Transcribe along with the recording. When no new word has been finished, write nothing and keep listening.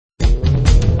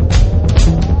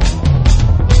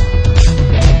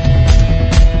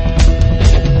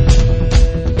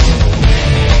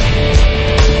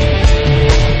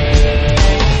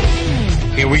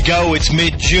know it's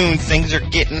mid-June. Things are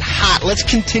getting hot. Let's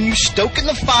continue stoking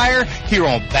the fire here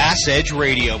on Bass Edge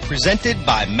Radio, presented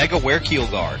by MegaWare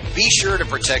KeelGuard. Be sure to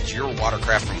protect your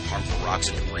watercraft from harmful rocks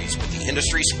and debris with the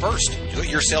industry's first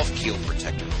do-it-yourself keel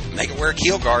protector. MegaWare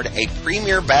KeelGuard, a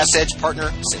premier Bass Edge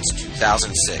partner since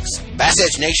 2006. Bass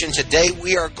Edge Nation, today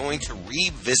we are going to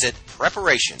revisit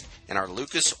preparation in our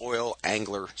Lucas Oil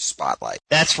Angler Spotlight.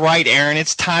 That's right, Aaron.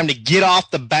 It's time to get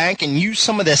off the bank and use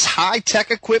some of this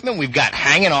high-tech equipment we've got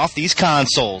hanging off these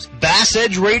consoles. Bass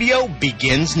Edge Radio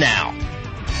begins now.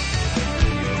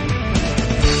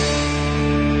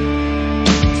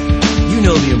 You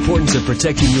know the importance of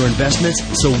protecting your investments,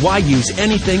 so why use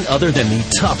anything other than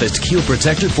the toughest keel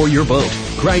protector for your boat?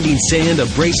 Grinding sand,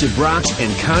 abrasive rocks,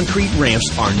 and concrete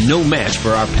ramps are no match for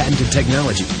our patented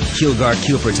technology. KeelGuard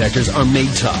keel protectors are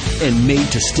made tough and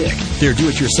made to stick. Their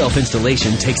do-it-yourself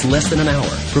installation takes less than an hour,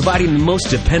 providing the most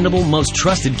dependable, most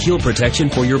trusted keel protection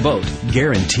for your boat,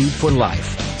 guaranteed for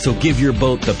life. So give your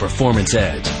boat the performance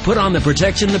edge. Put on the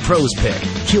protection the pros pick.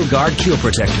 KeelGuard keel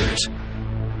protectors.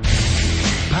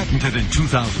 Patented in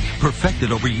 2000,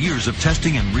 perfected over years of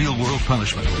testing and real-world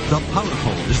punishment, the Power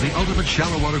Pole is the ultimate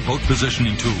shallow water boat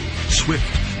positioning tool. Swift,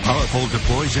 Power Pole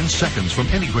deploys in seconds from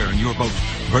anywhere in your boat.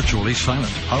 Virtually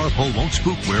silent, Power Pole won't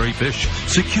spook wary fish.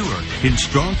 Secure in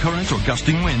strong currents or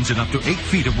gusting winds in up to 8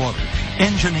 feet of water.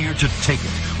 Engineered to take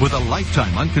it with a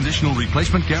lifetime unconditional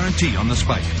replacement guarantee on the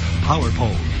spike. Power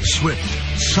Pole, swift,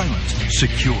 silent,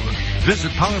 secure.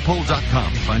 Visit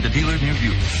powerpole.com to find a dealer near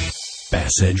you.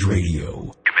 Bass Edge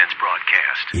Radio. Commence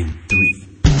broadcast. In 3,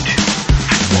 2,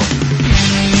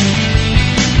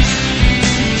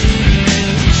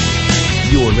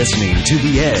 1. You're listening to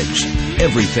The Edge.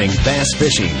 Everything bass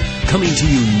fishing. Coming to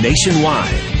you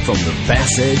nationwide from the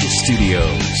Bass Edge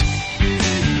Studios.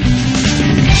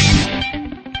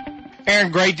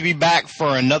 Aaron, great to be back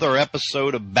for another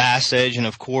episode of Bass Edge. And,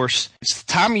 of course, it's the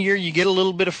time of year you get a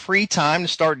little bit of free time to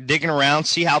start digging around,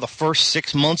 see how the first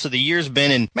 6 months of the year's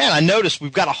been. And, man, I noticed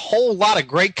we've got a whole lot of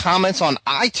great comments on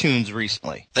iTunes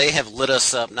recently. They have lit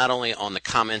us up not only on the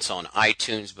comments on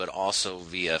iTunes, but also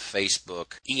via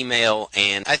Facebook, email,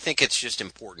 and I think it's just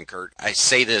important, Kurt. I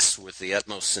say this with the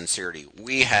utmost sincerity.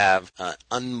 We have an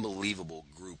unbelievable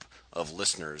group of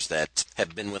listeners that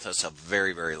have been with us a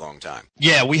very, very long time.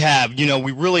 Yeah, we have. You know,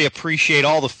 we really appreciate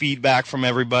all the feedback from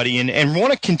everybody and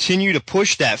want to continue to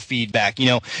push that feedback. You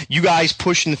know, you guys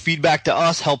pushing the feedback to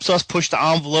us helps us push the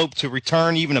envelope to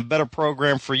return even a better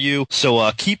program for you. So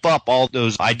keep up all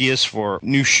those ideas for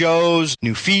new shows,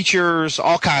 new features,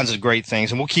 all kinds of great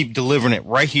things, and we'll keep delivering it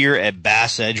right here at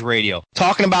Bass Edge Radio.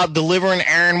 Talking about delivering,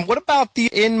 Aaron, what about the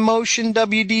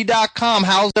InMotionWD.com?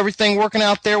 How's everything working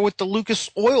out there with the Lucas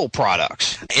Oil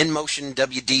products?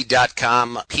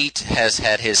 InMotionWD.com. Pete has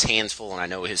had his hands full, and I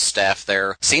know his staff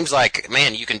there. Seems like,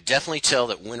 man, you can definitely tell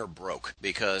that winter broke,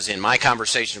 because in my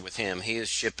conversation with him, he is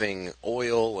shipping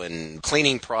oil and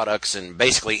cleaning products, and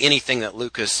basically anything that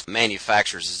Lucas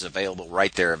manufactures is available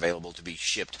right there, available to be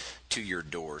shipped to your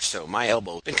door. So my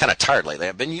elbow's been kind of tired lately.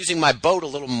 I've been using my boat a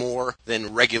little more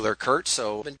than regular, Kurt,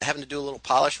 so I've been having to do a little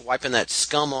polish, wiping that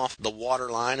scum off the water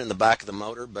line in the back of the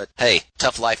motor. But hey,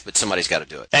 tough life, but somebody's got to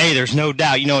do it. Hey, there's no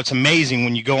doubt. You know, it's amazing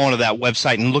when you go onto that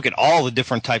website and look at all the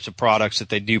different types of products that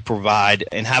they do provide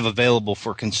and have available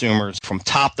for consumers from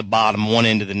top to bottom, one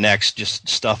end to the next, just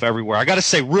stuff everywhere. I got to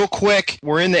say real quick,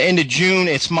 we're in the end of June.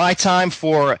 It's my time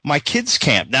for my kids'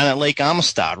 camp down at Lake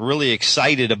Amistad. Really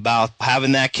excited about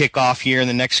having that kick off here in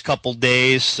the next couple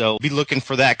days, so be looking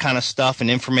for that kind of stuff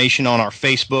and information on our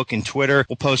Facebook and Twitter.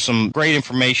 We'll post some great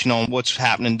information on what's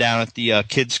happening down at the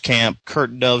kids camp,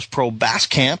 Kurt Dove's Pro Bass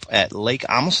Camp at Lake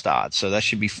Amistad, so that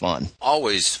should be fun.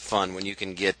 Always fun when you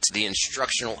can get the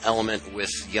instructional element with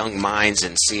young minds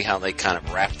and see how they kind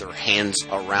of wrap their hands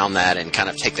around that and kind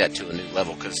of take that to a new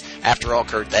level, because after all,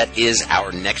 Kurt, that is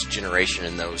our next generation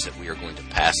and those that we are going to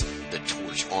pass the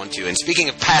torch onto. And speaking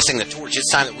of passing the torch, it's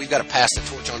time that we've got to pass the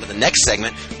torch on to the next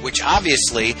segment, which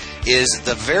obviously is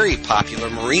the very popular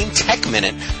Marine Tech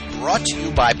Minute, brought to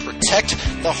you by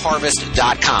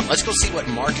ProtectTheHarvest.com. Let's go see what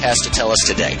Mark has to tell us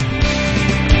today.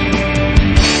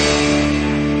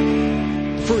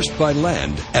 First by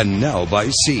land and now by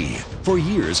sea. For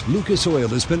years, Lucas Oil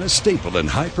has been a staple in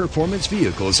high-performance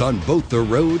vehicles on both the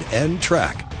road and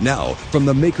track. Now, from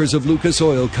the makers of Lucas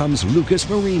Oil comes Lucas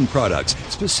Marine products,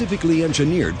 specifically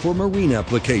engineered for marine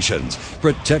applications.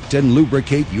 Protect and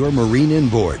lubricate your marine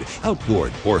inboard,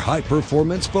 outboard, or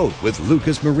high-performance boat with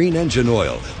Lucas Marine Engine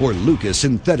Oil or Lucas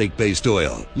Synthetic-Based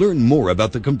Oil. Learn more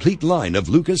about the complete line of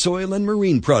Lucas Oil and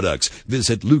marine products.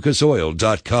 Visit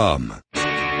lucasoil.com.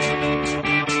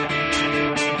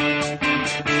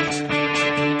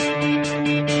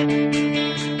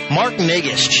 Mark Mark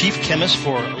Nagus, Chief Chemist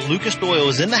for Lucas Oil,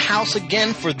 is in the house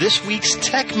again for this week's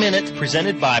Tech Minute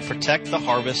presented by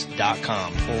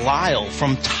ProtectTheHarvest.com. Lyle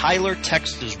from Tyler,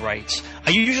 Texas writes, I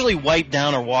usually wipe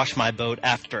down or wash my boat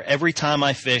after every time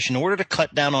I fish in order to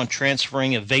cut down on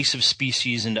transferring invasive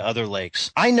species into other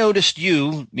lakes. I noticed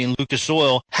you, being Lucas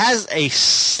Oil, has a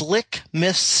slick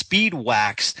mist speed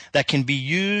wax that can be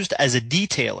used as a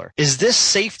detailer. Is this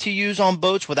safe to use on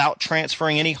boats without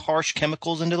transferring any harsh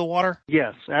chemicals into the water?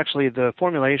 Yes, actually the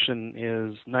formulation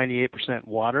is 98%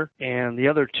 water, and the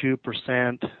other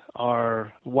 2%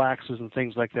 are waxes and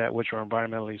things like that, which are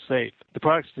environmentally safe. The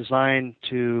product's designed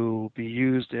to be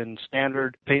used in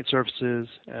standard paint surfaces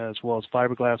as well as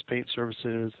fiberglass paint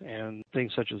surfaces and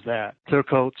things such as that. Clear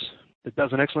coats. It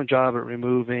does an excellent job at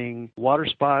removing water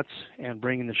spots and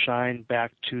bringing the shine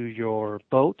back to your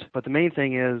boat. But the main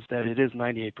thing is that it is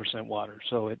 98% water,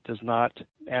 so it does not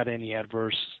add any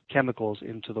adverse chemicals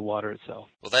into the water itself.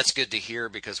 Well, that's good to hear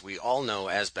because we all know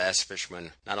as bass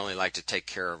fishermen not only like to take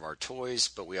care of our toys,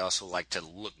 but we also like to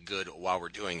look good while we're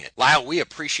doing it. Lyle, we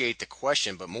appreciate the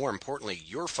question, but more importantly,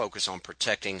 your focus on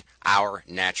protecting our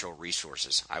natural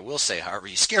resources. I will say, however,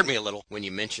 you scared me a little when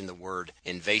you mentioned the word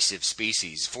invasive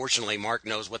species. Fortunately, Mark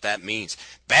knows what that means.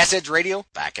 Bass Edge Radio,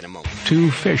 back in a moment. Two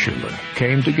fishermen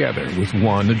came together with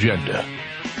one agenda: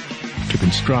 to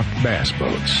construct bass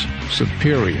boats,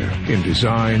 superior in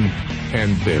design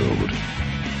and build,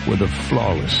 with a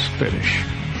flawless finish,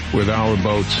 with our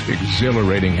boats'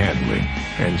 exhilarating handling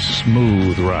and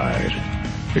smooth ride.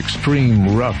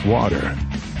 Extreme rough water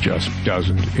just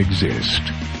doesn't exist.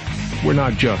 We're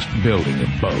not just building a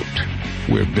boat,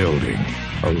 we're building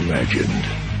a legend.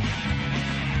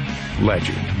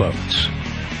 Legend Boats.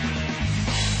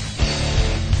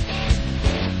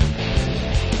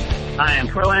 I am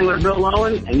Pro-Angler Bill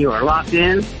Lowen, and you are locked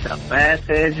in to Bass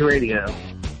Edge Radio.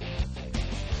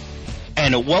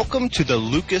 And welcome to the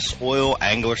Lucas Oil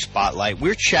Angler Spotlight.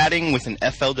 We're chatting with an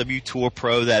FLW Tour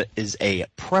Pro that is a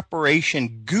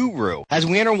preparation guru as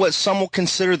we enter what some will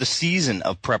consider the season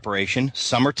of preparation,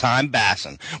 summertime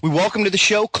bassing. We welcome to the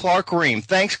show Clark Reehm.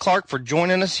 Thanks, Clark, for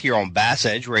joining us here on Bass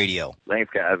Edge Radio.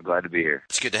 Thanks, guys. Glad to be here.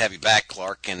 It's good to have you back,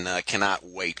 Clark, and cannot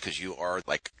wait because you are,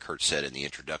 like Kurt said in the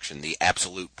introduction, the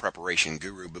absolute preparation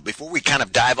guru. But before we kind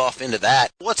of dive off into that,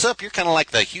 what's up? You're kind of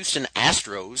like the Houston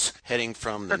Astros heading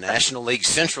from the National League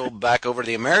Central back over to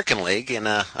the American League, and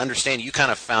understand you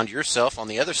kind of found yourself on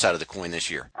the other side of the coin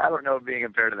this year. I don't know if being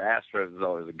compared to the Astros is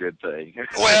always a good thing.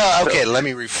 Well, okay, let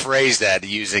me rephrase that,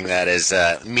 using that as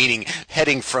meaning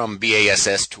heading from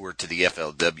BASS Tour to the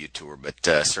FLW Tour, but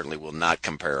certainly will not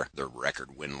compare the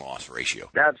record win-loss ratio.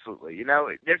 Absolutely. You know,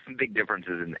 there's some big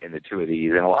differences in the two of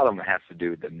these, and a lot of them has to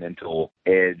do with the mental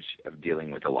edge of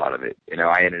dealing with a lot of it. You know,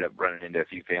 I ended up running into a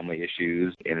few family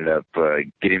issues, ended up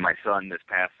getting my son this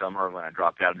past summer when I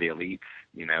dropped out of the elites.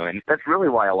 You know, and that's really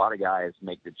why a lot of guys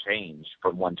make the change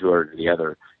from one tour to the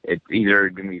other. It's either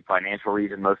going to be financial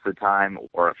reason most of the time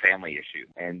or a family issue.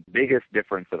 And the biggest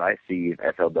difference that I see in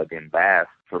FLW and bass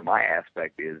for my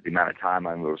aspect is the amount of time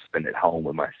I'm going to spend at home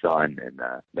with my son and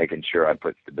making sure I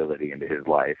put stability into his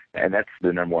life. And that's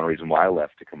the number one reason why I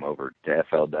left to come over to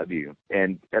FLW.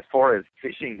 And as far as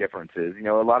fishing differences, you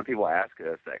know, a lot of people ask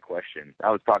us that question. I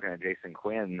was talking to Jason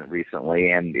Quinn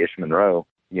recently and Ish Monroe.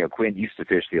 You know, Quinn used to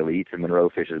fish the elites and Monroe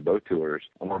fishes boat tours,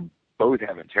 and we're both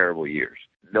having terrible years.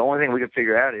 The only thing we can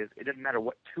figure out is it doesn't matter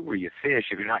what tour you fish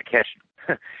if you're not catching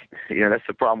them. You know, that's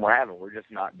the problem we're having. We're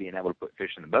just not being able to put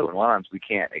fish in the boat. And a lot of times we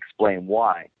can't explain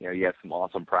why. You know, you have some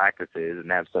awesome practices and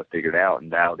have stuff figured out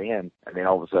and dialed in, and then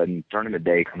all of a sudden tournament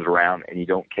day comes around and you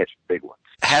don't catch the big ones.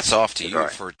 Hats off to you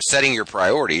for setting your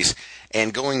priorities.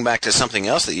 And going back to something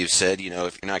else that you've said, you know,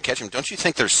 if you're not catching them, don't you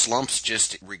think there's slumps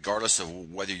just regardless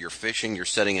of whether you're fishing, you're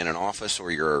sitting in an office,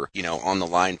 or you're, you know, on the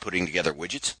line putting together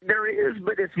widgets? There is,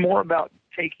 but it's more about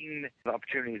taking the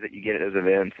opportunities that you get at those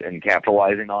events and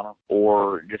capitalizing on them,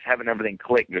 or just having everything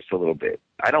click just a little bit.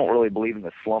 I don't really believe in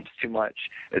the slumps too much,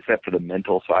 except for the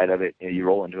mental side of it. You know, you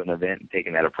roll into an event and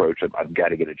taking that approach of, I've got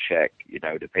to get a check, you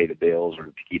know, to pay the bills or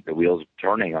to keep the wheels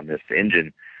turning on this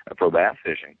engine of pro bass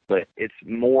fishing. But it's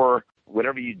more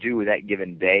whatever you do with that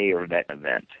given day or that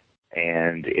event.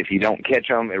 And if you don't catch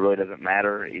them, it really doesn't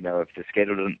matter. You know, if the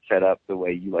schedule doesn't set up the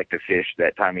way you like to fish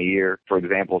that time of year. For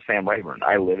example, Sam Rayburn.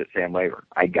 I live at Sam Rayburn.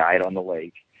 I guide on the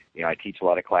lake. You know, I teach a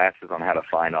lot of classes on how to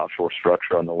find offshore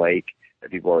structure on the lake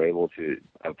that people are able to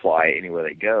apply anywhere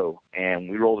they go. And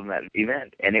we rolled in that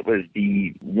event, and it was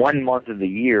the 1 month of the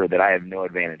year that I have no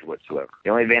advantage whatsoever. The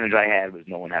only advantage I had was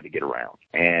knowing how to get around.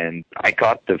 And I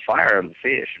caught the fire of the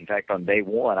fish. In fact, on day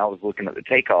one, I was looking at the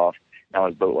takeoff, and I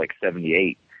was boat like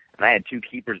 78. and I had 2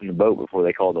 keepers in the boat before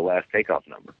they called the last takeoff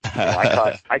number.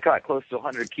 I caught close to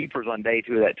 100 keepers on day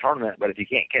 2 of that tournament, but if you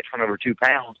can't catch one over 2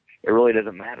 pounds, it really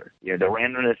doesn't matter. The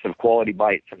randomness of quality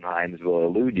bites sometimes will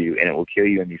elude you, and it will kill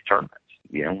you in these tournaments.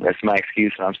 That's my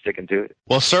excuse, and I'm sticking to it.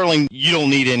 Well, certainly you don't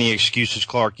need any excuses,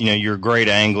 Clark. You're a great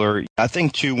angler. I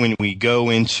think, too, when we go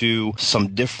into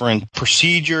some different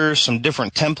procedures, some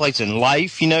different templates in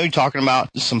life, you're talking about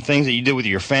some things that you did with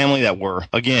your family that were,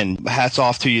 again, hats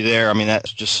off to you there. I mean,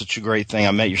 that's just such a great thing.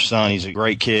 I met your son. He's a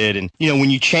great kid. And,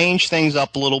 when you change things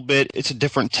up a little bit, it's a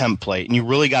different template, and you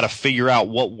really got to figure out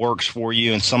what works for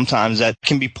you, and sometimes that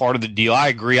can be part of the deal. I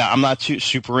agree. I'm not too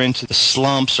super into the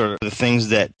slumps or the things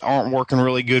that aren't working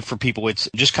really good for people. It's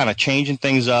just kind of changing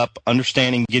things up,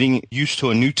 understanding, getting used to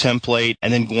a new template,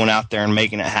 and then going out there and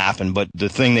making it happen. But the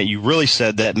thing that you really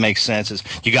said that makes sense is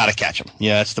you got to catch them.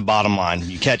 That's the bottom line.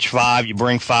 You catch 5, you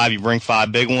bring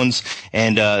 5 big ones,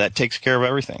 and that takes care of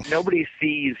everything. Nobody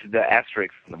sees the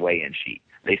asterisks on the weigh-in sheet.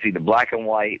 They see the black and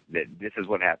white that this is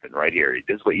what happened right here.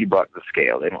 This is what you brought to the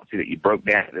scale. They don't see that you broke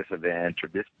down at this event, or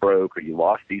this broke, or you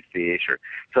lost these fish, or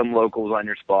some locals on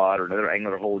your spot, or another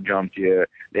angler hole jumped you.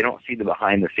 They don't see the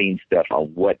behind-the-scenes stuff on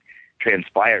what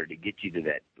transpired to get you to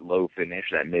that low finish,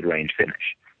 that mid-range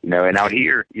finish. And out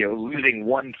here, losing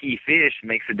 1 key fish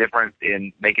makes a difference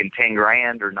in making 10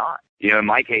 grand or not. In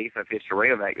my case, I fished a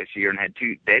railback this year and had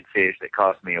 2 dead fish that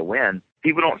cost me a win.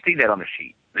 People don't see that on the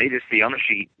sheet. They just see on the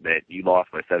sheet that you lost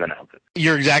by 7 ounces.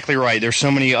 You're exactly right. There's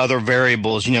so many other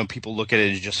variables. People look at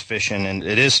it as just fishing, and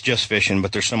it is just fishing,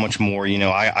 but there's so much more.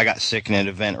 I got sick in an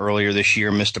event earlier this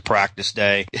year, missed a practice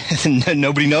day.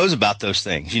 Nobody knows about those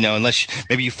things, unless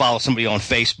maybe you follow somebody on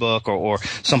Facebook or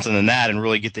something in that and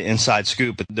really get the inside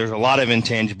scoop. But there's a lot of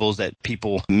intangibles that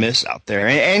people miss out there.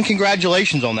 And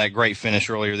congratulations on that great finish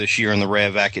earlier this year in the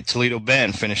Rayovac at Toledo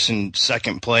Bend, finished in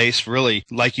 2nd place. Really,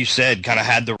 like you said, kind of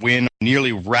had the win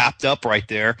nearly wrapped up right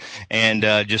there, and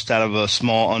just out of a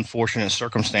small unfortunate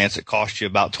circumstance, it cost you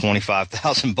about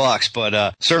 $25,000.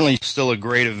 But certainly still a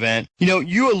great event.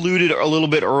 You alluded a little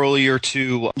bit earlier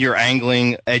to your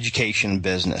angling education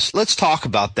business. Let's talk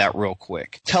about that real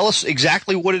quick. Tell us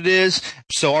exactly what it is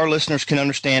so our listeners can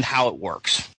understand how it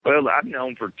works. Well, I'm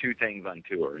known for 2 things on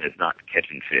tour, and it's not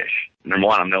catching fish. Number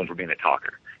 1, I'm known for being a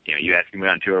talker. You ask me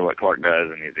on tour what Clark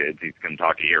does, and he's going to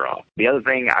talk your ear off. The other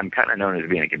thing, I'm kind of known as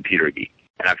being a computer geek.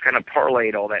 And I've kind of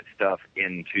parlayed all that stuff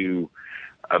into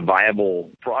a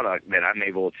viable product that I'm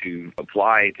able to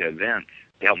apply to events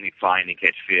to help me find and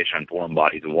catch fish on foreign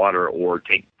bodies of water, or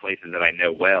take places that I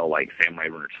know well, like Sam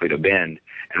Rayburn or Toledo Bend,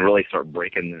 and really start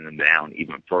breaking them down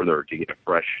even further to get a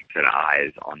fresh set of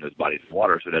eyes on those bodies of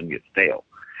water so it doesn't get stale.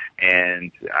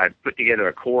 And I've put together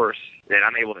a course that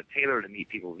I'm able to tailor to meet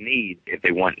people's needs if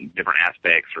they want different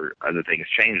aspects or other things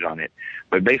changed on it.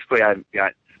 But basically, I've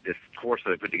got this course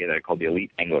that I put together called the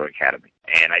Elite Angler Academy.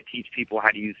 And I teach people how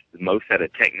to use the most set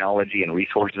of technology and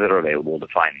resources that are available to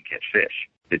find and catch fish.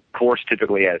 The course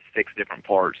typically has 6 different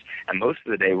parts, and most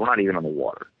of the day we're not even on the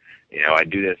water. I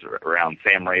do this around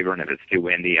Sam Rayburn. If it's too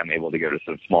windy, I'm able to go to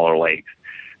some smaller lakes.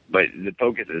 But the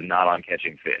focus is not on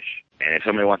catching fish. And if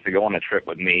somebody wants to go on a trip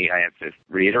with me, I have to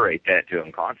reiterate that to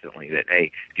them constantly, that,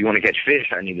 hey, if you want to catch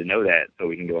fish, I need to know that so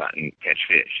we can go out and catch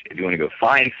fish. If you want to go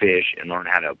find fish and learn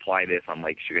how to apply this on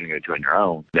lakes you're going to go to on your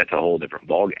own, that's a whole different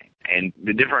ballgame. And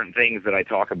the different things that I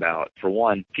talk about, for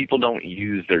one, people don't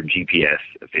use their GPS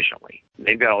efficiently.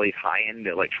 They've got all these high-end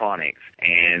electronics,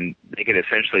 and they could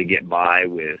essentially get by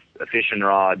with a fishing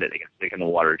rod that they can stick in the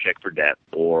water to check for depth,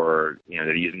 or,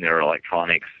 they're using their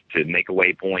electronics to make a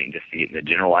waypoint and just see it in a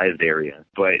generalized area.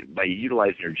 But by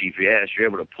utilizing your GPS, you're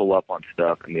able to pull up on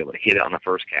stuff and be able to hit it on the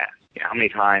first cast. How many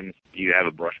times do you have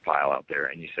a brush pile out there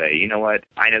and you say, you know what,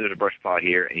 I know there's a brush pile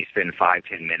here, and you spend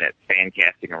 5-10 minutes fan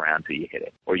casting around till you hit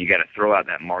it. Or you got to throw out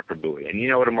that marker buoy. And you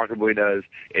know what a marker buoy does?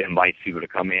 It invites people to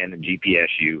come in and GPS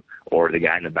you, or the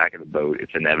guy in the back of the boat.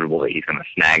 It's inevitable that he's going to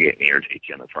snag it and irritate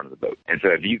you on the front of the boat. And so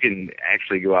if you can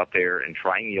actually go out there and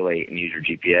triangulate and use your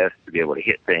GPS to be able to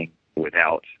hit things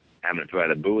without having to throw out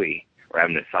a buoy or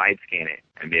having to side scan it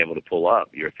and be able to pull up,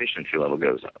 your efficiency level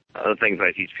goes up. Other things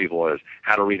I teach people is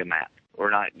how to read a map.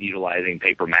 We're not utilizing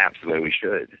paper maps the way we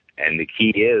should. And the key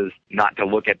is not to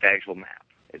look at the actual map.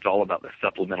 It's all about the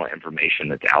supplemental information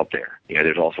that's out there.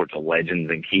 There's all sorts of legends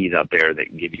and keys out there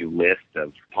that give you lists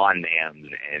of pond dams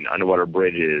and underwater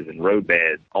bridges and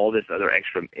roadbeds, all this other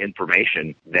extra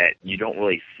information that you don't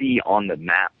really see on the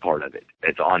map part of it.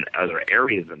 It's on other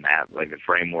areas of the map, like the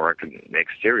framework and the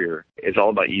exterior. It's all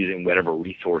about using whatever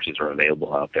resources are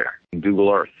available out there.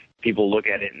 Google Earth. people look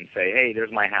at it and say, hey,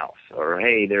 there's my house, or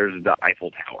hey, there's the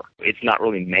Eiffel Tower. It's not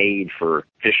really made for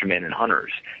fishermen and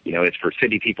hunters. It's for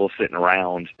city people sitting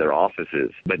around their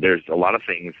offices. But there's a lot of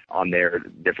things on there,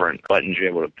 different buttons you're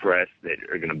able to press that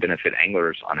are going to benefit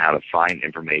anglers on how to find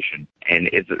information. And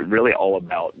it's really all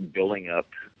about building up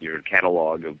your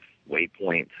catalog of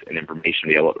waypoints and information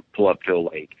to be able to pull up to a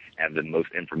lake and have the most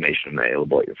information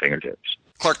available at your fingertips.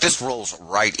 Clark, this rolls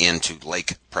right into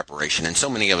lake preparation, and so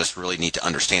many of us really need to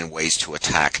understand ways to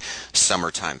attack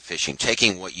summertime fishing.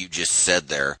 Taking what you just said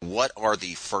there, what are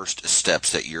the first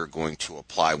steps that you're going to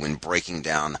apply when breaking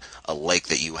down a lake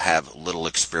that you have little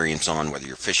experience on, whether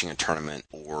you're fishing a tournament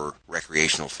or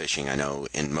recreational fishing? I know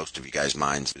in most of you guys'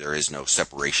 minds there is no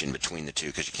separation between the two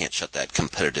because you can't shut that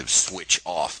competitive switch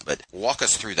off, but walk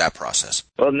us through that process.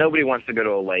 Well, nobody wants to go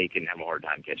to a lake and have a hard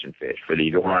time catching fish, whether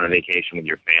you're going on a vacation with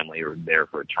your family or there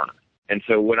for a tournament. And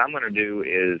so what I'm going to do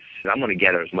is I'm going to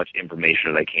gather as much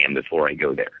information as I can before I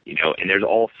go there. And there's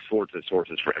all sorts of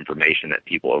sources for information that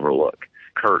people overlook.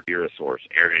 Kurt, you're a source.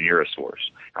 Aaron, you're a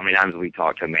source. How many times have we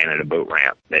talked to a man at a boat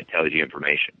ramp that tells you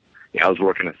information? I was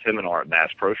working a seminar at Bass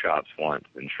Pro Shops once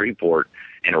in Shreveport,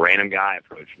 and a random guy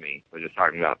approached me. I was just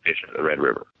talking about fishing at the Red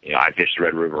River. I fish the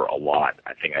Red River a lot.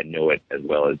 I think I know it as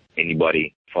well as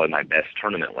anybody. It's probably my best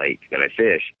tournament lake that I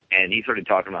fish. And he started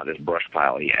talking about this brush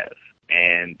pile he has.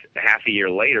 And half a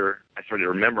year later, I started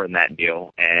remembering that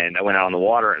deal, and I went out on the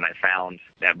water, and I found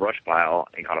that brush pile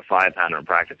and caught a 5-pounder in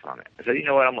practice on it. I said, you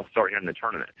know what, I'm going to start here in the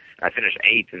tournament. And I finished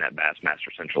 8th in that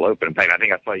Bassmaster Central Open. In fact, I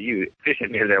think I saw you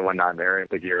fishing near there one time, Aaron,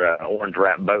 with your orange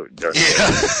wrap boat. Yeah.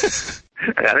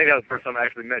 I think that was the first time I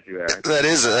actually met you, Aaron. That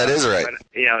is right.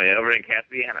 But, over in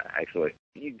Caspiana, actually.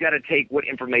 You've got to take what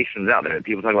information is out there.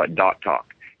 People talk about dock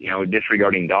talk.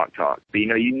 Disregarding dock talk. But,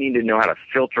 you need to know how to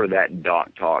filter that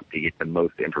dock talk to get the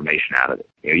most information out of it.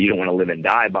 You don't want to live and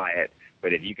die by it,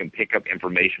 but if you can pick up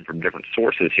information from different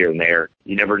sources here and there,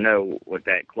 you never know what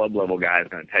that club level guy is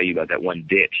going to tell you about that one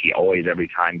ditch he always, every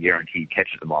time, guaranteed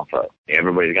catches them off of.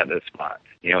 Everybody's got those spots.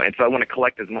 And so I want to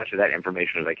collect as much of that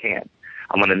information as I can.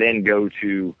 I'm going to then go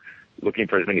to looking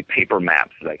for as many paper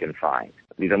maps as I can find.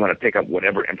 Because I'm going to pick up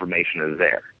whatever information is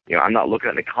there. I'm not looking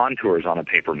at the contours on a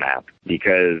paper map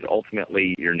because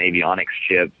ultimately your Navionics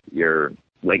chips, your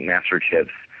Lake Master chips,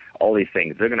 all these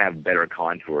things, they're going to have better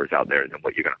contours out there than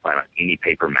what you're going to find on any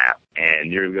paper map.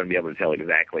 And you're going to be able to tell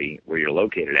exactly where you're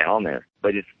located at on there.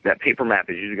 But that paper map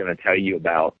is usually going to tell you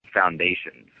about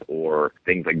foundations or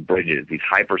things like bridges, these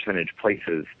high percentage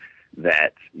places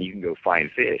that you can go find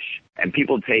fish. And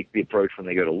people take the approach when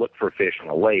they go to look for fish on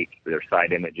a lake, their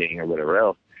side imaging or whatever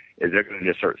else, is they're going to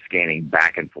just start scanning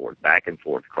back and forth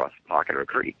across the pocket or a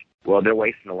creek. Well, they're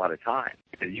wasting a lot of time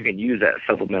because you can use that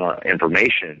supplemental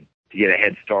information to get a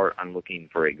head start on looking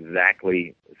for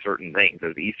exactly certain things,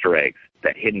 those Easter eggs,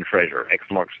 that hidden treasure, X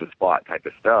marks the spot type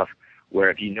of stuff, where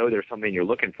if you know there's something you're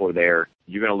looking for there,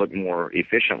 you're going to look more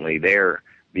efficiently there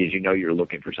because you're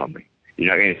looking for something. You're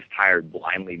not going to get tired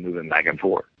blindly moving back and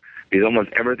forth. Because almost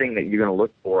everything that you're going to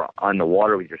look for on the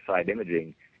water with your side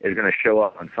imaging is going to show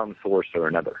up on some source or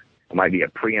another. It might be a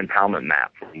pre-impoundment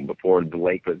map from before the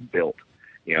lake was built.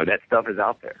 That stuff is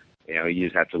out there. You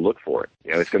just have to look for it.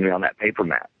 It's going to be on that paper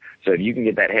map. So if you can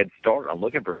get that head start on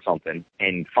looking for something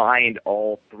and find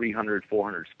all 300,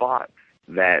 400 spots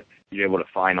that you're able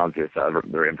to find on this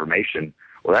other information,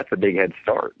 well, that's a big head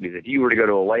start. Because if you were to go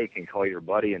to a lake and call your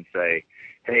buddy and say,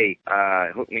 hey,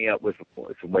 hook me up with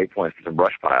some waypoints for some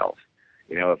brush piles.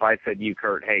 If I said to you,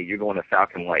 Kurt, hey, you're going to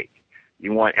Falcon Lake.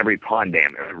 You want every pond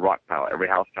dam, every rock pile, every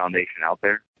house foundation out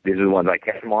there. These are the ones I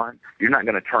catch them on. You're not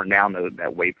going to turn down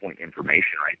that waypoint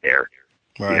information right there.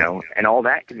 Right. And all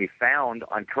that can be found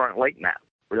on current lake maps,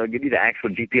 where they'll give you the actual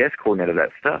GPS coordinate of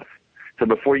that stuff. So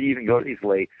before you even go to these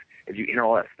lakes, if you enter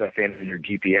all that stuff in your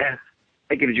GPS,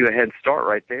 that gives you a head start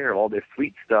right there of all this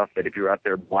sweet stuff that if you're out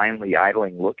there blindly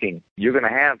idling looking, you're going to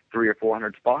have 300 or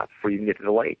 400 spots before you can get to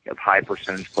the lake of high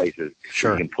percentage places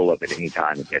Sure. You can pull up at any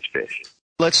time and catch fish.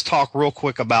 Let's talk real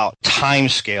quick about time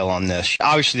scale on this.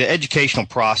 Obviously, the educational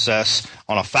process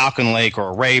on a Falcon Lake or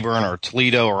a Rayburn or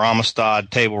Toledo or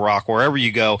Amistad, Table Rock, wherever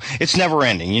you go, it's never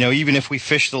ending. Even if we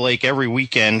fish the lake every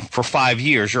weekend for 5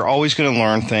 years, you're always going to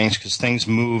learn things because things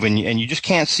move and you just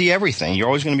can't see everything. You're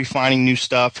always going to be finding new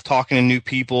stuff, talking to new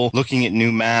people, looking at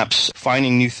new maps,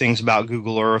 finding new things about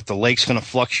Google Earth. The lake's going to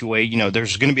fluctuate.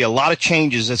 There's going to be a lot of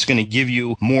changes that's going to give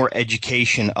you more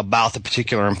education about the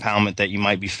particular impoundment that you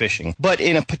might be fishing. But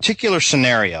in a particular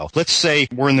scenario, let's say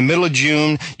we're in the middle of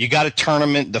June, you got a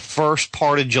tournament the first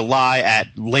part of July at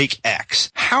Lake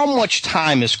X. How much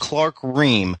time is Clark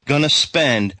Reehm going to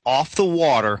spend off the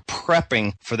water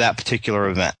prepping for that particular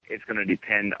event? It's going to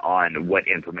depend on what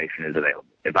information is available.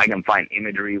 If I can find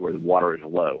imagery where the water is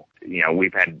low,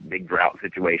 we've had big drought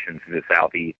situations in the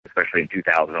southeast, especially in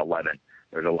 2011.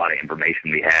 There's a lot of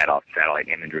information we had off satellite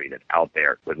imagery that's out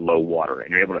there with low water,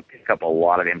 and you're able to pick up a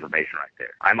lot of information right there.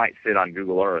 I might sit on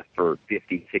Google Earth for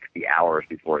 50, 60 hours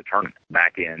before a tournament.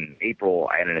 Back in April,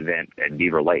 I had an event at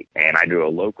Beaver Lake, and I drew a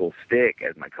local stick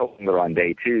as my co-angler on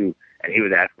day 2, and he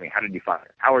was asking me, how did you find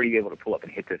it? How are you able to pull up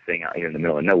and hit this thing out here in the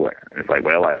middle of nowhere? And it's like,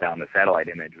 well, I found the satellite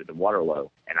image with the water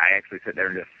low, and I actually sit there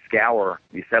and just scour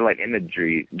the satellite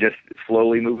imagery, just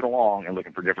slowly moving along and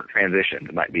looking for different transitions.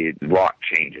 It might be rock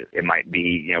changes. It might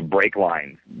be, break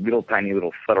lines, tiny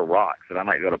little subtle rocks that I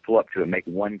might be able to pull up to and make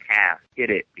one cast, hit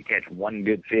it, to catch one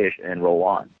good fish, and then roll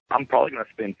on. I'm probably going to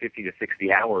spend 50 to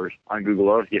 60 hours on Google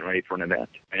Earth getting ready for an event.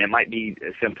 And it might be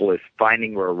as simple as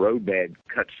finding where a roadbed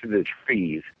cuts through the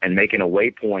trees and making a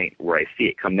waypoint where I see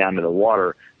it come down to the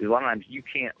water. Because a lot of times you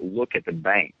can't look at the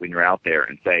bank when you're out there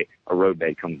and say a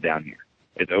roadbed comes down here.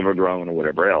 It's overgrown or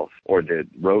whatever else. Or the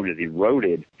road is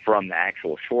eroded from the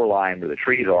actual shoreline where the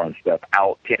trees are and stuff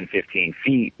out 10, 15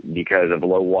 feet because of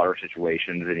low water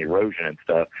situations and erosion and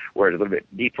stuff. Whereas a little bit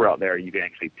deeper out there, you can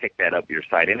actually pick that up with your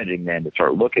side imaging then to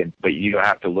start looking. But you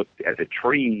have to look at the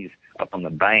trees up on the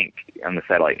bank on the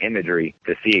satellite imagery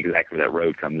to see exactly where that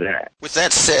road comes in at. With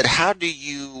that said, how do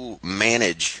you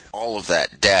manage all of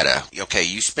that data? Okay,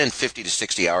 you spend 50 to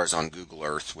 60 hours on Google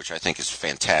Earth, which I think is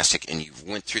fantastic, and you've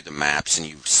went through the maps and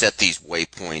you've set these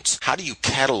waypoints. How do you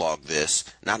catalog this,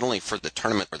 not only for the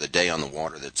tournament or the day on the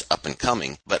water that's up and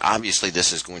coming, but obviously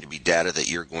this is going to be data that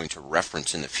you're going to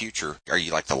reference in the future? Are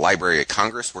you like the Library of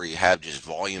Congress where you have just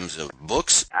volumes of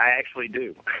books? I actually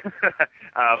do.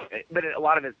 But a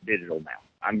lot of it's digital now.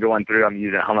 I'm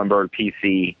using Humminbird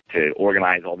PC to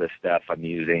organize all this stuff. I'm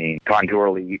using Contour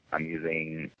Elite. I'm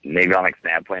using Navionics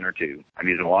Nav Planner 2. I'm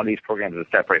using a lot of these programs to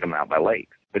separate them out by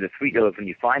lakes. But the sweet deal is when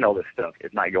you find all this stuff,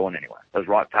 it's not going anywhere. Those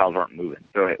rock piles aren't moving.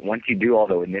 So once you do all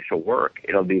the initial work,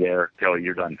 it'll be there till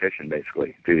you're done fishing,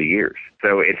 basically, through the years.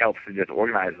 So it helps to just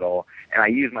organize it all. And I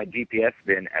use my GPS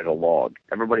bin as a log.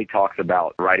 Everybody talks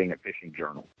about writing a fishing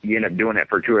journal. You end up doing it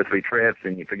for 2 or 3 trips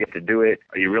and you forget to do it.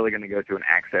 Are you really going to go through and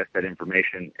access that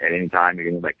information at any time? You're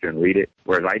going to go back there and read it.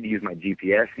 Whereas I use my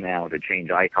GPS now to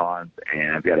change icons,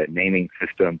 and I've got a naming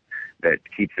system that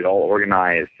keeps it all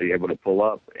organized so you're able to pull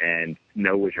up and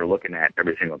know what you're looking at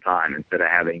every single time instead of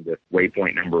having the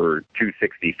waypoint number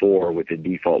 264 with the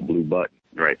default blue button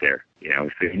right there. So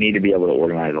you need to be able to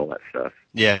organize all that stuff.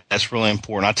 Yeah, that's really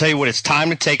important. I'll tell you what, it's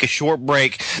time to take a short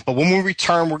break, but when we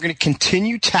return, we're going to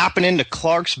continue tapping into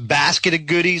Clark's basket of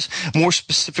goodies, more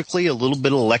specifically a little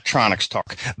bit of electronics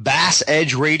talk. Bass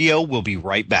Edge Radio will be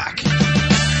right back.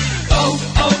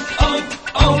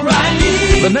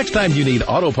 O'Reilly. The next time you need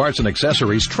auto parts and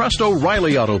accessories, trust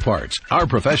O'Reilly Auto Parts. Our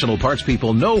professional parts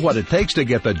people know what it takes to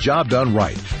get the job done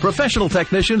right. Professional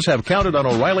technicians have counted on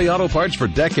O'Reilly Auto Parts for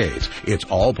decades. It's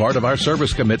all part of our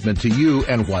service commitment to you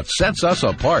and what sets us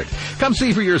apart. Come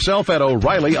see for yourself at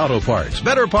O'Reilly Auto Parts.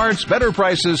 Better parts, better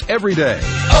prices every day.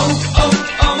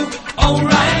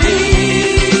 O'Reilly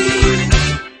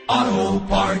Auto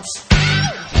Parts.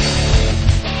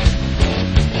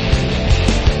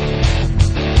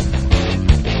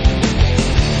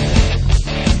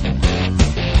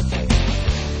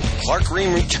 Clark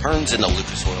Reehm returns in the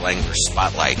Lucas Oil Angler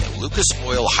Spotlight. Lucas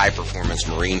Oil high-performance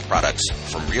marine products,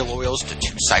 from real oils to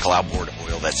 2-cycle outboard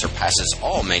oil that surpasses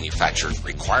all manufacturers'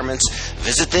 requirements.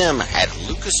 Visit them at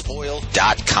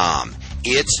lucasoil.com.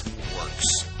 It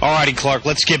works. Alrighty, Clark,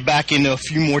 let's get back into a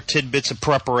few more tidbits of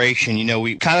preparation.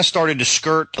 We kind of started to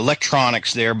skirt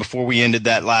electronics there before we ended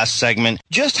that last segment.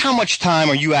 Just how much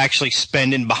time are you actually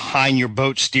spending behind your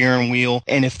boat steering wheel?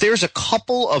 And if there's a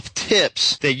couple of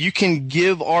tips that you can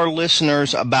give our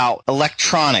listeners about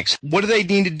electronics, what do they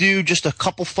need to do? Just a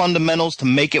couple fundamentals to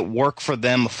make it work for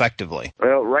them effectively.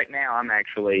 Well, right now I'm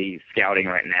actually scouting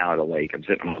right now at a lake. I'm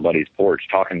sitting on my buddy's porch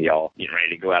talking to y'all, getting ready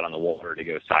to go out on the water to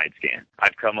go side scan.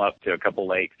 I've come up to a couple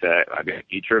lakes that I've got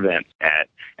future events at,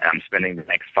 and I'm spending the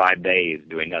next 5 days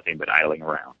doing nothing but idling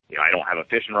around. I don't have a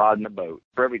fishing rod in the boat.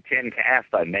 For every 10 casts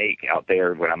I make out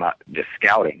there when I'm out just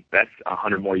scouting, that's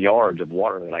 100 more yards of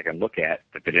water that I can look at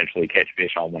to potentially catch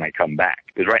fish on when I come back.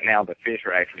 Because right now the fish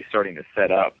are actually starting to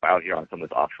set up out here on some of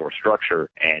this offshore structure,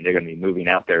 and they're going to be moving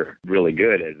out there really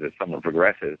good as the summer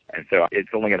progresses. And so it's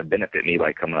only going to benefit me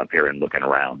by coming up here and looking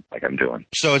around like I'm doing.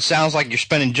 So it sounds like you're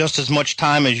spending just as much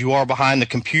time as you are behind the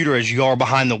computer as you are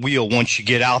behind the wheel once you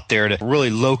get out there to really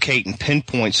locate and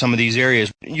pinpoint some of these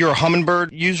areas. You're a Humminbird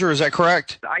user, is that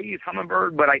correct? I use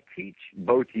Humminbird, but I teach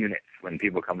both units when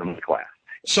people come to my class.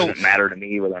 So it doesn't matter to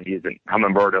me whether I'm using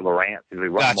Humminbird or Lowrance, because we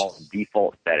run them all in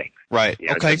default settings. Right.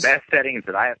 Okay. The best settings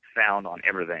that I have found on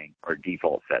everything are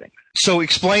default settings. So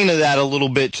explain that a little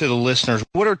bit to the listeners.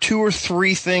 What are 2 or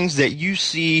 3 things that you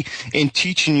see in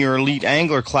teaching your elite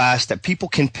angler class that people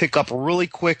can pick up really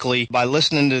quickly by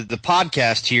listening to the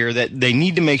podcast here that they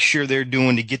need to make sure they're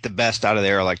doing to get the best out of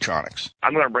their electronics?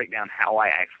 I'm going to break down how I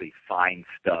actually find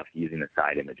stuff using the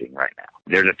side imaging right now.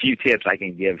 There's a few tips I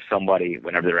can give somebody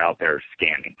whenever they're out there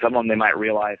scanning. Some of them they might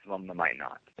realize, some of them they might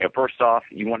not. First off,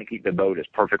 you want to keep the boat as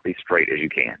perfectly straight as you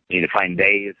can. You need to find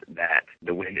days that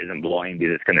the wind isn't blowing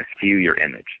because it's going to skew your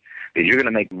image. Because you're going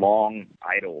to make long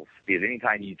idles, because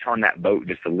anytime you turn that boat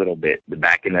just a little bit, the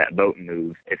back end of that boat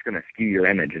moves, it's going to skew your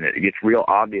image. And it gets real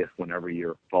obvious whenever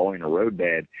you're following a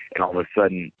roadbed and all of a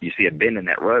sudden you see a bend in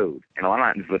that road. And a lot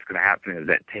of times what's going to happen is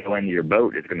that tail end of your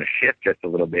boat is going to shift just a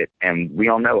little bit. And we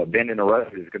all know a bend in the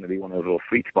road is going to be one of those little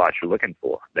sweet spots you're looking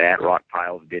for. That, rock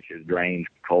piles, ditches, drains,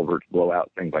 culverts, blowouts,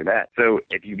 things like that. So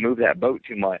if you move that boat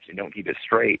too much and don't keep it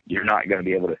straight, you're not going to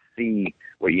be able to see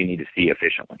what you need to see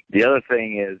efficiently. The other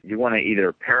thing is you want to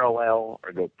either parallel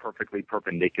or go perfectly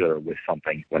perpendicular with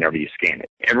something whenever you scan it.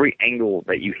 Every angle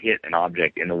that you hit an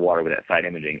object in the water with that side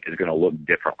imaging is going to look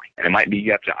differently. And it might be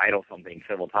you have to idle something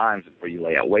several times before you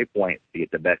lay out waypoints to get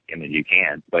the best image you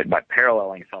can. But by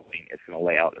paralleling something, it's going to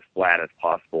lay out as flat as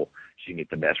possible so you can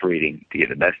get the best reading to get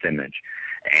the best image.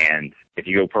 And if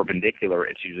you go perpendicular,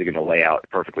 it's usually going to lay out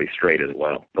perfectly straight as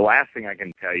well. The last thing I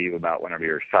can tell you about whenever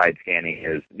you're side scanning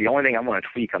is the only thing I'm going to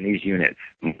tweak on these units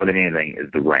more than anything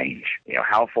is the range.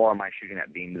 How far am I shooting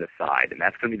that beam to the side? And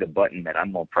that's going to be the button that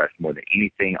I'm going to press more than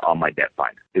anything on my depth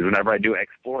finder. Because whenever I do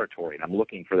exploratory and I'm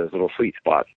looking for those little sweet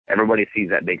spots, everybody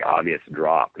sees that big obvious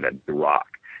drop, that rock.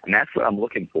 And that's what I'm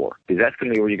looking for, because that's going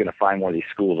to be where you're going to find more of these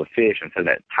schools of fish instead of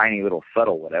that tiny little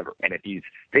subtle whatever. And if you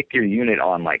stick your unit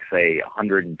on, like, say,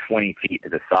 120 feet to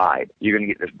the side, you're going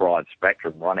to get this broad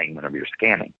spectrum running whenever you're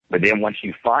scanning. But then once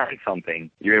you find something,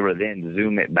 you're able to then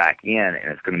zoom it back in,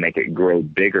 and it's going to make it grow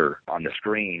bigger on the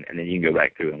screen, and then you can go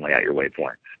back through and lay out your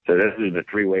waypoints. So those are the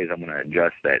 3 ways I'm going to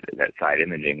adjust that side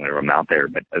imaging whenever I'm out there.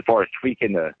 But as far as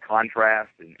tweaking the contrast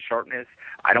and sharpness,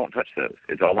 I don't touch those.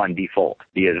 It's all on default.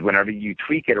 Because whenever you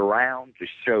tweak it around to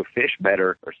show fish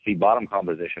better or see bottom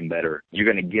composition better,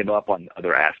 you're going to give up on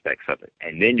other aspects of it.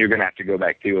 And then you're going to have to go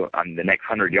back to, on the next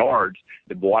 100 yards,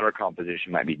 the water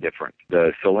composition might be different.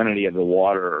 The salinity of the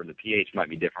water or the pH might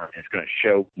be different. It's going to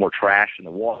show more trash in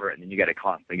the water, and then you got to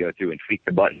constantly go through and tweak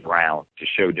the button around to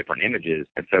show different images.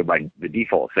 And so by the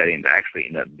default settings actually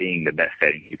end up being the best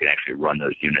setting you can actually run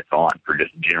those units on for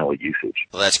just general usage.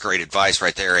 Well, that's great advice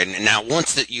right there. And now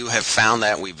once that you have found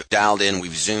that, we've dialed in,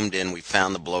 we've zoomed in, we've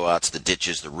found the blowouts, the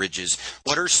ditches, the ridges,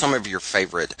 what are some of your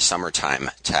favorite summertime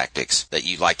tactics that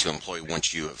you like to employ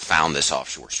once you have found this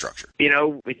offshore structure?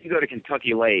 If you go to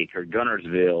Kentucky Lake or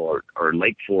Gunnersville or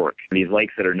Lake Fork, these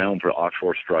lakes that are known for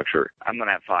offshore structure, I'm going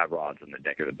to have 5 rods on the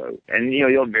deck of the boat. And,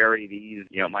 you'll vary these.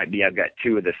 It might be I've got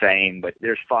 2 of the same, but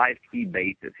there's 5 key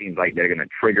baits that seems like they're going to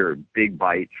trigger big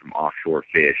bites from offshore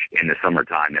fish in the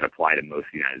summertime that apply to most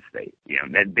of the United States.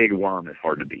 That big worm is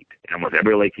hard to beat. And almost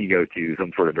every lake you go to,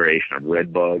 some sort of variation of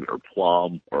red bug or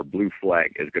plum or blue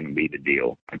fleck is going to be the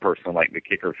deal. I personally like the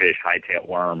kickerfish hightail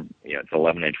worm. It's an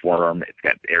 11-inch worm. It's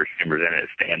got air shimmers in it. It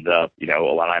stands up. A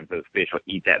lot of times those fish will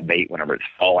eat that bait whenever it's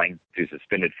falling. To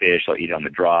suspended fish, they'll eat on the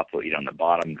drop. They'll eat on the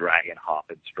bottom, dragging,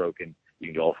 hopping, stroking. You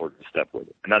can do all sorts of stuff with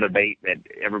it. Another bait that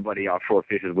everybody offshore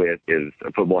fishes with is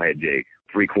a football head jig.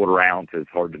 3/4 ounce is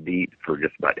hard to beat for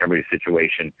just about every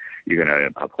situation you're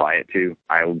going to apply it to.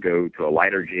 I will go to a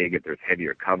lighter jig if there's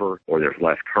heavier cover or there's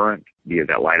less current, because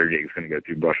that lighter jig is going to go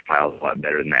through brush piles a lot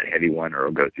better than that heavy one, or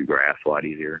it'll go through grass a lot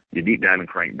easier. The deep diving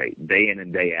crankbait, day in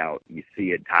and day out, you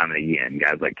see it time and again.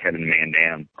 Guys like Kevin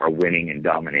Mandam are winning and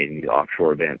dominating these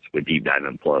offshore events with deep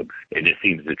diving plugs. It just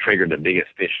seems to trigger the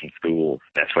biggest fish in schools.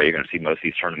 That's why you're going to see most of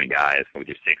these tournament guys with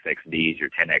your 6XDs, your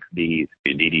 10XDs,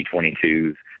 your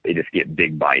DD22s. They just get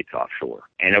big bites offshore.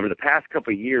 And over the past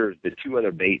couple of years, the 2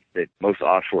 other baits that most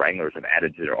offshore anglers have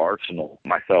added to their arsenal,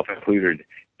 myself included,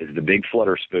 is the big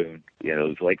flutter spoon.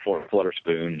 Those Lake Fork flutter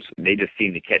spoons, they just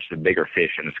seem to catch the bigger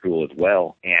fish in the school as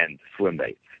well, and swim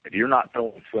baits. If you're not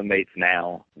throwing swim baits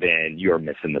now, then you're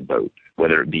missing the boat.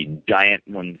 Whether it be giant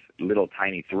ones, little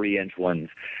tiny 3-inch ones,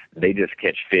 they just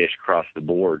catch fish across the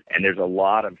board. And there's a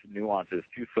lot of nuances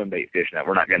to swim bait fishing that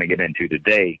we're not going to get into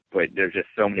today, but there's just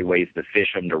so many ways to fish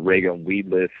them, to rig them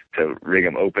weedless, to rig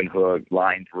them open hook,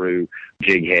 line through,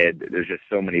 jig head. There's just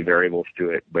so many variables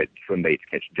to it, but swim baits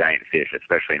catch giant fish,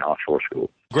 especially in offshore schools.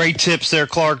 Great tips there,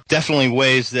 Clark. Definitely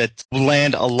ways that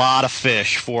land a lot of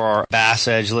fish for our Bass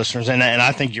Edge listeners. And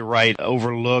I think you're right.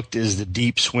 Overlooked is the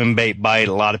deep swim bait bite.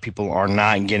 A lot of people are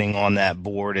not getting on that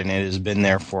board, and it has been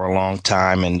there for a long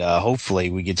time. And hopefully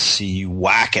we get to see you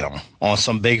whacking them on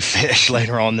some big fish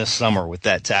later on this summer with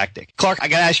that tactic. Clark, I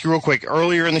got to ask you real quick.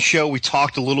 Earlier in the show, we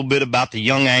talked a little bit about the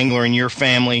young angler in your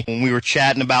family. When we were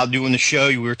chatting about doing the show,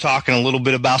 we were talking a little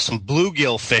bit about some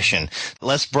bluegill fishing.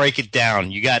 Let's break it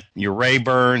down. You got your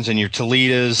Rayburns and your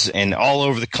Toledas and all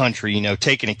over the country,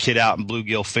 taking a kid out and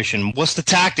bluegill fishing. What's the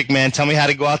tactic, man? Tell me how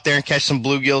to go out there and catch some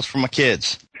bluegills for my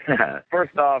kids.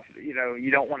 First off,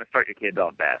 you don't want to start your kids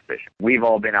off bass fishing. We've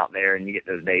all been out there, and you get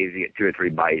those days, you get 2 or 3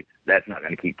 bites. That's not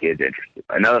going to keep kids interested.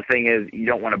 Another thing is you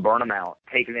don't want to burn them out.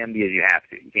 Take them because you have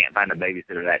to. You can't find a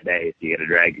babysitter that day, so you got to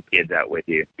drag your kids out with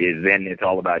you. Because then it's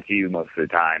all about you most of the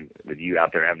time, with you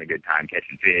out there having a good time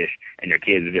catching fish, and your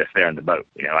kids are just there in the boat.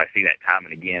 I see that time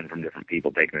and again from different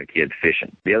people taking their kids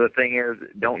fishing. The other thing is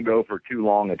don't go for too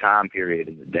long a time period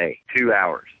in the day. 2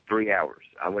 hours, 3 hours.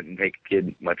 I wouldn't take a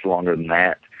kid much longer than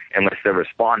that, unless they're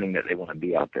responding that they want to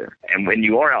be out there. And when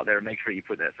you are out there, make sure you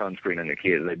put that sunscreen on your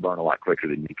kids. They burn a lot quicker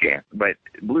than you can. But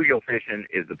bluegill fishing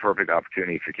is the perfect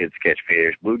opportunity for kids to catch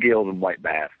fish. Bluegills and white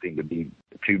bass seem to be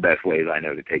the 2 best ways I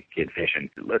know to take kids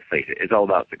fishing. Let's face it, it's all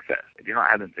about success. If you're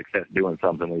not having success doing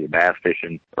something with your bass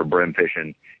fishing or brim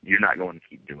fishing, you're not going to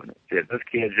keep doing it. If those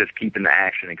kids just keep in the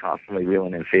action and constantly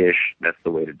reeling in fish, that's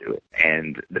the way to do it.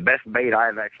 And the best bait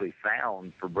I've actually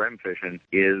found for brim fishing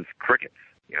is crickets.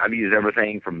 I've used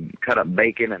everything from cut up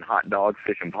bacon and hot dogs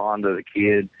fishing ponds as a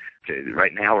kid to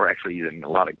right now we're actually using a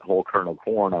lot of whole kernel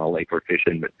corn on a lake we're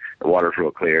fishing, but the water's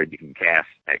real clear. You can cast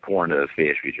that corn to those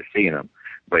fish because you're seeing them.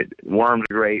 But worms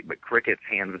are great, but crickets,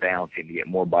 hands down, seem to get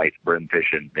more bites brim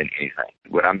fishing than anything.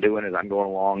 What I'm doing is I'm going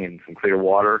along in some clear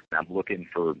water, and I'm looking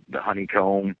for the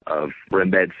honeycomb of brim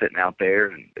beds sitting out there,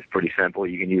 and it's pretty simple.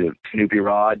 You can use a Snoopy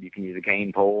rod, you can use a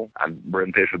cane pole. I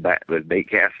brim fish with bait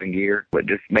casting gear, but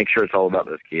just make sure it's all about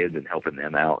those kids and helping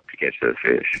them out to catch those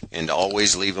fish. And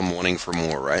always leave them wanting for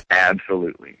more, right?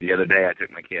 Absolutely. The other day I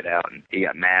took my kid out, and he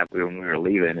got mad when we were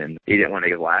leaving, and he didn't want to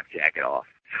take his life jacket off.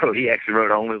 So he actually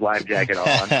rode home with his life jacket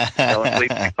on, fell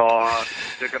asleep in the car,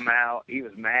 took him out. He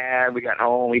was mad. We got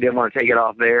home. He didn't want to take it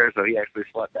off there, so he actually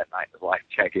slept that night in his life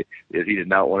jacket because he did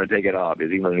not want to take it off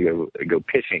because he wanted to go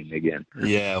fishing again.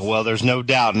 Yeah, well, there's no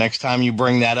doubt. Next time you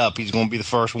bring that up, he's going to be the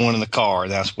first one in the car.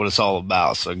 That's what it's all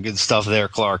about. So good stuff there,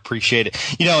 Clark. Appreciate it.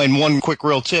 And one quick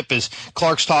real tip is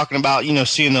Clark's talking about,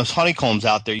 seeing those honeycombs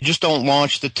out there. You just don't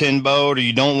launch the tin boat or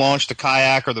you don't launch the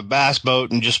kayak or the bass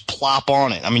boat and just plop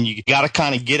on it. I mean, you got to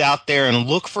kind of get out there and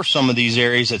look for some of these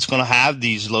areas that's going to have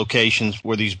these locations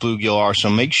where these bluegill are. So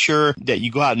make sure that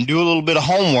you go out and do a little bit of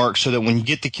homework so that when you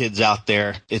get the kids out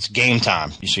there, it's game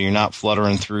time. So you're not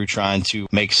fluttering through trying to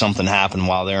make something happen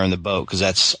while they're in the boat, because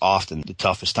that's often the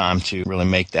toughest time to really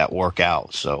make that work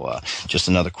out. So just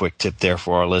another quick tip there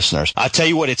for our listeners. I tell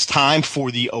you what, it's time for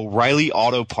the O'Reilly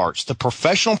Auto Parts, the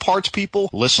professional parts people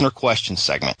listener question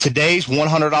segment. Today's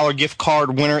 $100 gift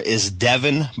card winner is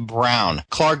Devin Brown.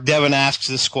 Clark, Devin asks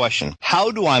this question: how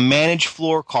do I manage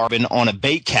fluorocarbon on a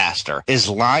bait caster? Is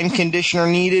line conditioner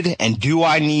needed, and do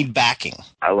I need backing?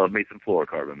 I love me some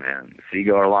fluorocarbon, man.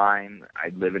 Seaguar line, I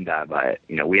live and die by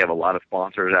it. We have a lot of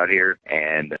sponsors out here,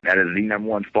 and that is the number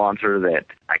one sponsor that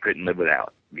I couldn't live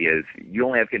without, because you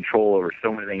only have control over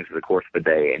so many things for the course of the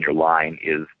day, and your line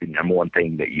is the number one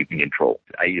thing that you can control.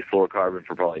 I use fluorocarbon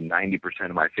for probably 90%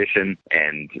 of my fishing,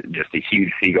 and just a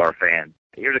huge Seaguar fan.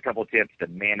 Here's a couple of tips to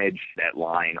manage that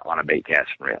line on a bait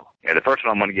casting reel. The first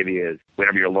one I'm going to give you is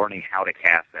whenever you're learning how to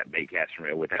cast that bait casting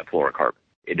reel with that fluorocarbon.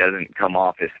 It doesn't come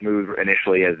off as smooth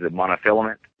initially as the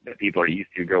monofilament that people are used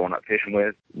to growing up fishing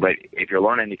with. But if you're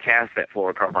learning to cast that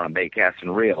fluorocarbon on a bait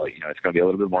casting reel, it's going to be a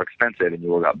little bit more expensive and you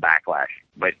will get backlash.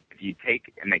 But if you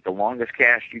take and make the longest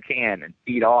cast you can and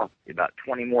feed off about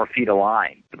 20 more feet of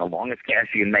line, the longest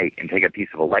cast you can make, and take a piece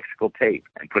of electrical tape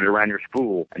and put it around your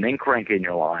spool and then crank in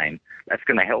your line, that's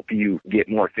going to help you get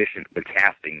more efficient with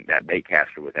casting that bait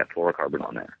caster with that fluorocarbon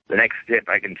on there. The next tip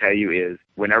I can tell you is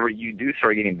whenever you do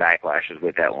start getting backlashes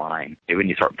with that line, when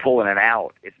you start pulling it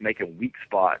out, it's making weak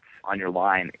spots on your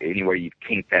line anywhere you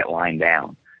kink that line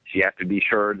down. So you have to be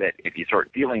sure that if you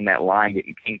start feeling that line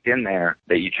getting kinked in there,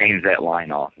 that you change that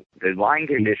line off. The line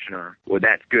conditioner, what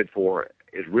that's good for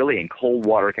is really in cold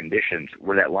water conditions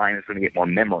where that line is going to get more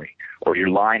memory, or your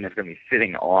line is going to be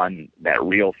sitting on that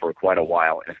reel for quite a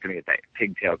while, and it's going to get that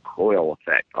pigtail coil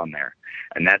effect on there.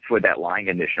 And that's what that line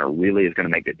conditioner really is going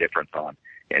to make the difference on,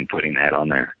 and putting that on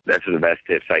there. That's the best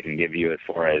tips I can give you as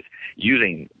far as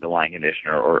using the line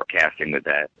conditioner or casting with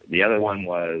that. The other one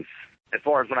was, as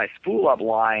far as when I spool up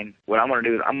line, what I'm going to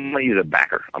do is I'm going to use a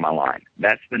backer on my line.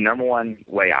 That's the number one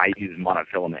way I use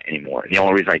monofilament anymore. And the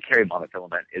only reason I carry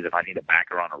monofilament is if I need a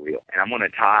backer on a reel. And I'm going to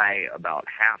tie about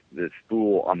half the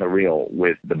spool on the reel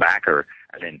with the backer,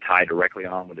 and then tie directly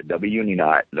on with a W-uni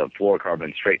knot, the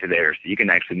fluorocarbon straight to there, so you can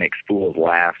actually make spools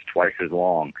last twice as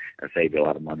long and save you a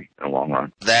lot of money in the long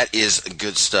run. That is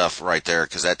good stuff right there,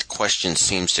 because that question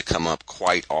seems to come up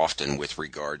quite often with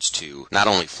regards to not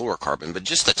only fluorocarbon, but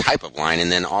just the type of line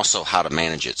and then also how to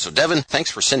manage it. So, Devin,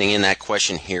 thanks for sending in that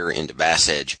question here into Bass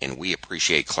Edge, and we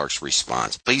appreciate Clark's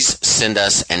response. Please send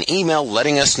us an email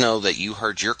letting us know that you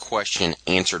heard your question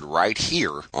answered right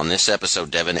here on this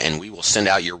episode, Devin, and we will send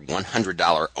out your $100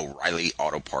 O'Reilly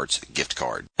Auto Parts gift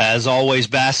card. As always,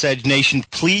 Bass Edge Nation,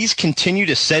 please continue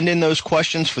to send in those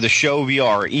questions for the show via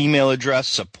our email address,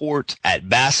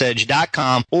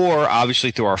 support@bassedge.com, or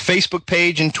obviously through our Facebook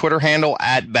page and Twitter handle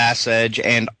 @BassEdge,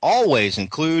 and always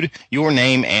include your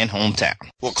name and hometown.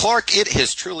 Well, Clark, it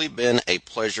has truly been a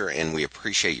pleasure, and we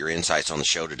appreciate your insights on the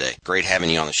show today. Great having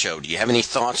you on the show. Do you have any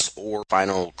thoughts or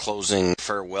final closing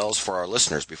farewells for our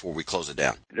listeners before we close it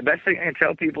down? The best thing I can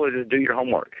tell people is just do your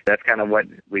homework. That's kind of what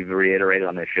we've reiterated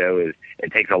on this show, is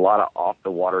it takes a lot of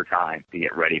off-the-water time to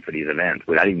get ready for these events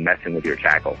without even messing with your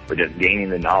tackle, but just gaining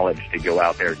the knowledge to go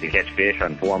out there to catch fish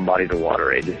on foreign bodies of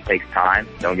water. It just takes time.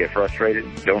 Don't get frustrated.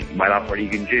 Don't bite off where you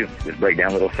can chew. Just break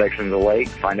down little sections of the lake,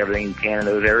 find everything you can in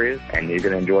those areas, and you're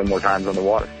going to enjoy more times on the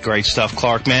water. Great stuff,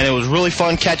 Clark, man. It was really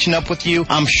fun catching up with you.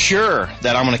 I'm sure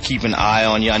that I'm going to keep an eye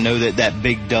on you. I know that that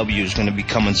big W is going to be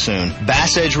coming soon.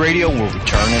 Bass Edge Radio will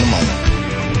return in a moment.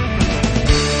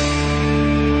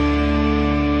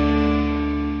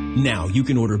 Now you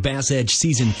can order Bass Edge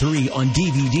Season 3 on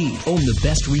DVD. Own the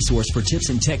best resource for tips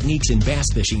and techniques in bass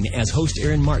fishing as host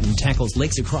Aaron Martin tackles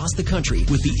lakes across the country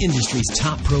with the industry's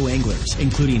top pro anglers,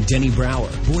 including Denny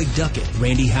Brower, Boyd Duckett,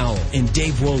 Randy Howell, and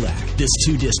Dave Wolak. This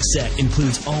 2-disc set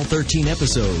includes all 13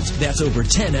 episodes. That's over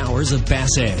 10 hours of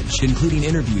Bass Edge, including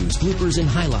interviews, bloopers, and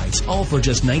highlights, all for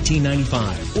just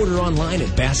 $19.95. Order online at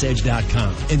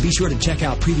BassEdge.com. And be sure to check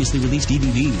out previously released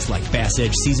DVDs like Bass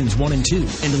Edge Seasons 1 and 2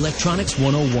 and Electronics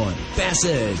 101. Bass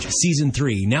Edge Season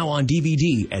 3, now on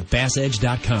DVD at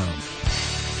BassEdge.com.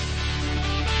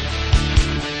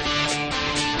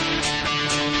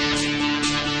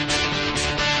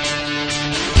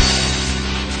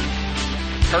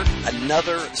 Kurt,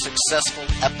 another successful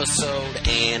episode,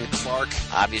 and Clark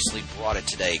obviously brought it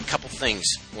today. A couple things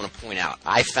I want to point out.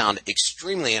 I found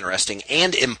extremely interesting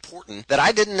and important that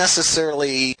I didn't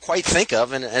necessarily quite think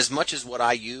of, and as much as what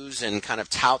I use and kind of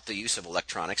tout the use of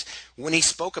electronics, when he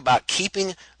spoke about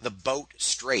keeping the boat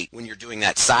straight when you're doing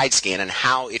that side scan, and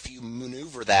how if you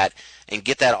maneuver that and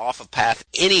get that off of path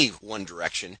any one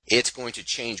direction, it's going to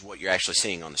change what you're actually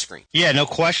seeing on the screen. Yeah, no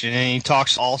question. And he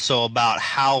talks also about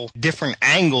how different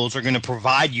angles are going to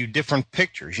provide you different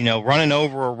pictures. You know, running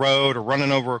over a road or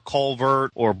running over a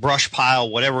culvert or brush pile,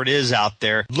 whatever it is out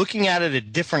there, looking at it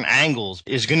at different angles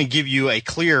is going to give you a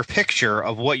clear picture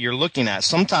of what you're looking at.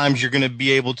 Sometimes you're going to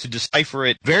be able to decipher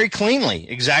it very cleanly,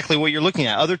 exactly what you're looking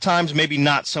at. Other times, maybe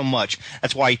not so much.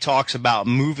 That's why he talks about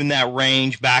moving that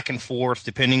range back and forth,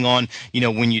 depending on, you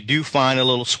know, when you do find a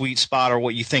little sweet spot or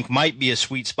what you think might be a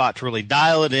sweet spot, to really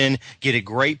dial it in, get a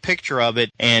great picture of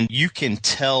it, and you can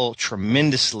tell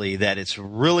tremendously that it's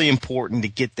really important to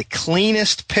get the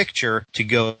cleanest picture to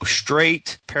go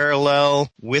straight, parallel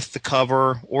with the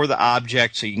cover or the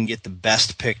object, so you can get the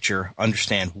best picture,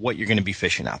 understand what you're going to be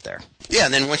fishing out there. Yeah,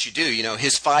 and then once you do, you know,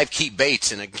 his 5 key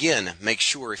baits, and again, make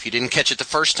sure if you didn't catch it the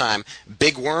first time,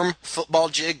 big worm, football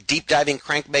jig, deep diving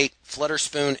crankbait, flutter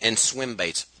spoon, and swim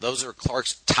baits. Those are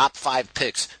Clark's top 5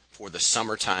 picks for the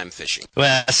summertime fishing.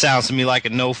 Well, that sounds to me like a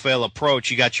no-fail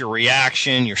approach. You got your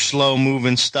reaction, your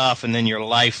slow-moving stuff, and then your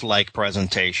lifelike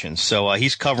presentation. So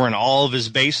he's covering all of his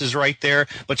bases right there,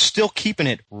 but still keeping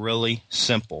it really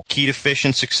simple. Key to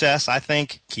fishing success, I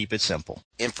think, keep it simple.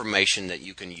 Information that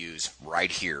you can use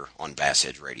right here on Bass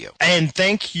Edge Radio. And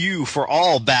thank you for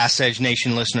all Bass Edge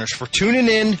Nation listeners for tuning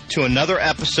in to another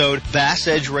episode, Bass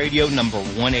Edge Radio number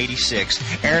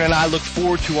 186. Aaron and I look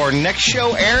forward to our next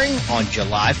show airing on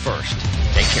July 1st.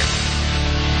 Take care.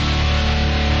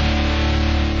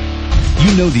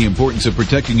 You know the importance of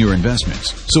protecting your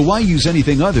investments, so why use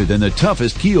anything other than the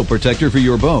toughest keel protector for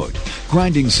your boat?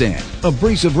 Grinding sand,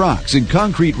 abrasive rocks, and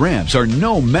concrete ramps are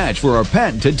no match for our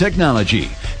patented technology.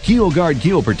 KeelGuard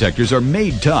keel protectors are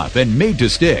made tough and made to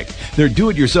stick. Their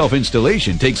do-it-yourself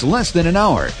installation takes less than an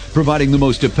hour, providing the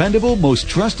most dependable, most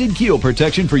trusted keel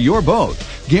protection for your boat,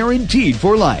 guaranteed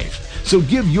for life. So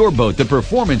give your boat the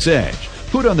performance edge.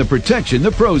 Put on the protection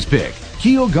the pros pick.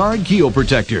 KeelGuard keel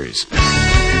protectors.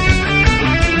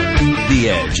 The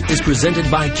Edge is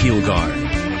presented by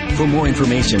KeelGuard. For more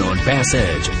information on Bass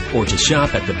Edge or to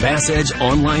shop at the Bass Edge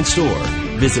online store,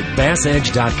 visit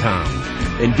BassEdge.com.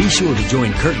 And be sure to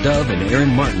join Kurt Dove and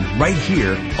Aaron Martin right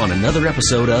here on another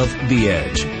episode of The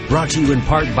Edge. Brought to you in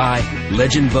part by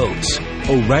Legend Boats,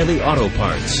 O'Reilly Auto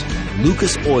Parts,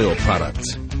 Lucas Oil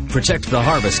Products,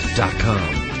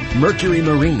 ProtectTheHarvest.com, Mercury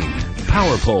Marine,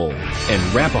 PowerPole, and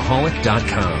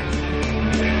Rapaholic.com.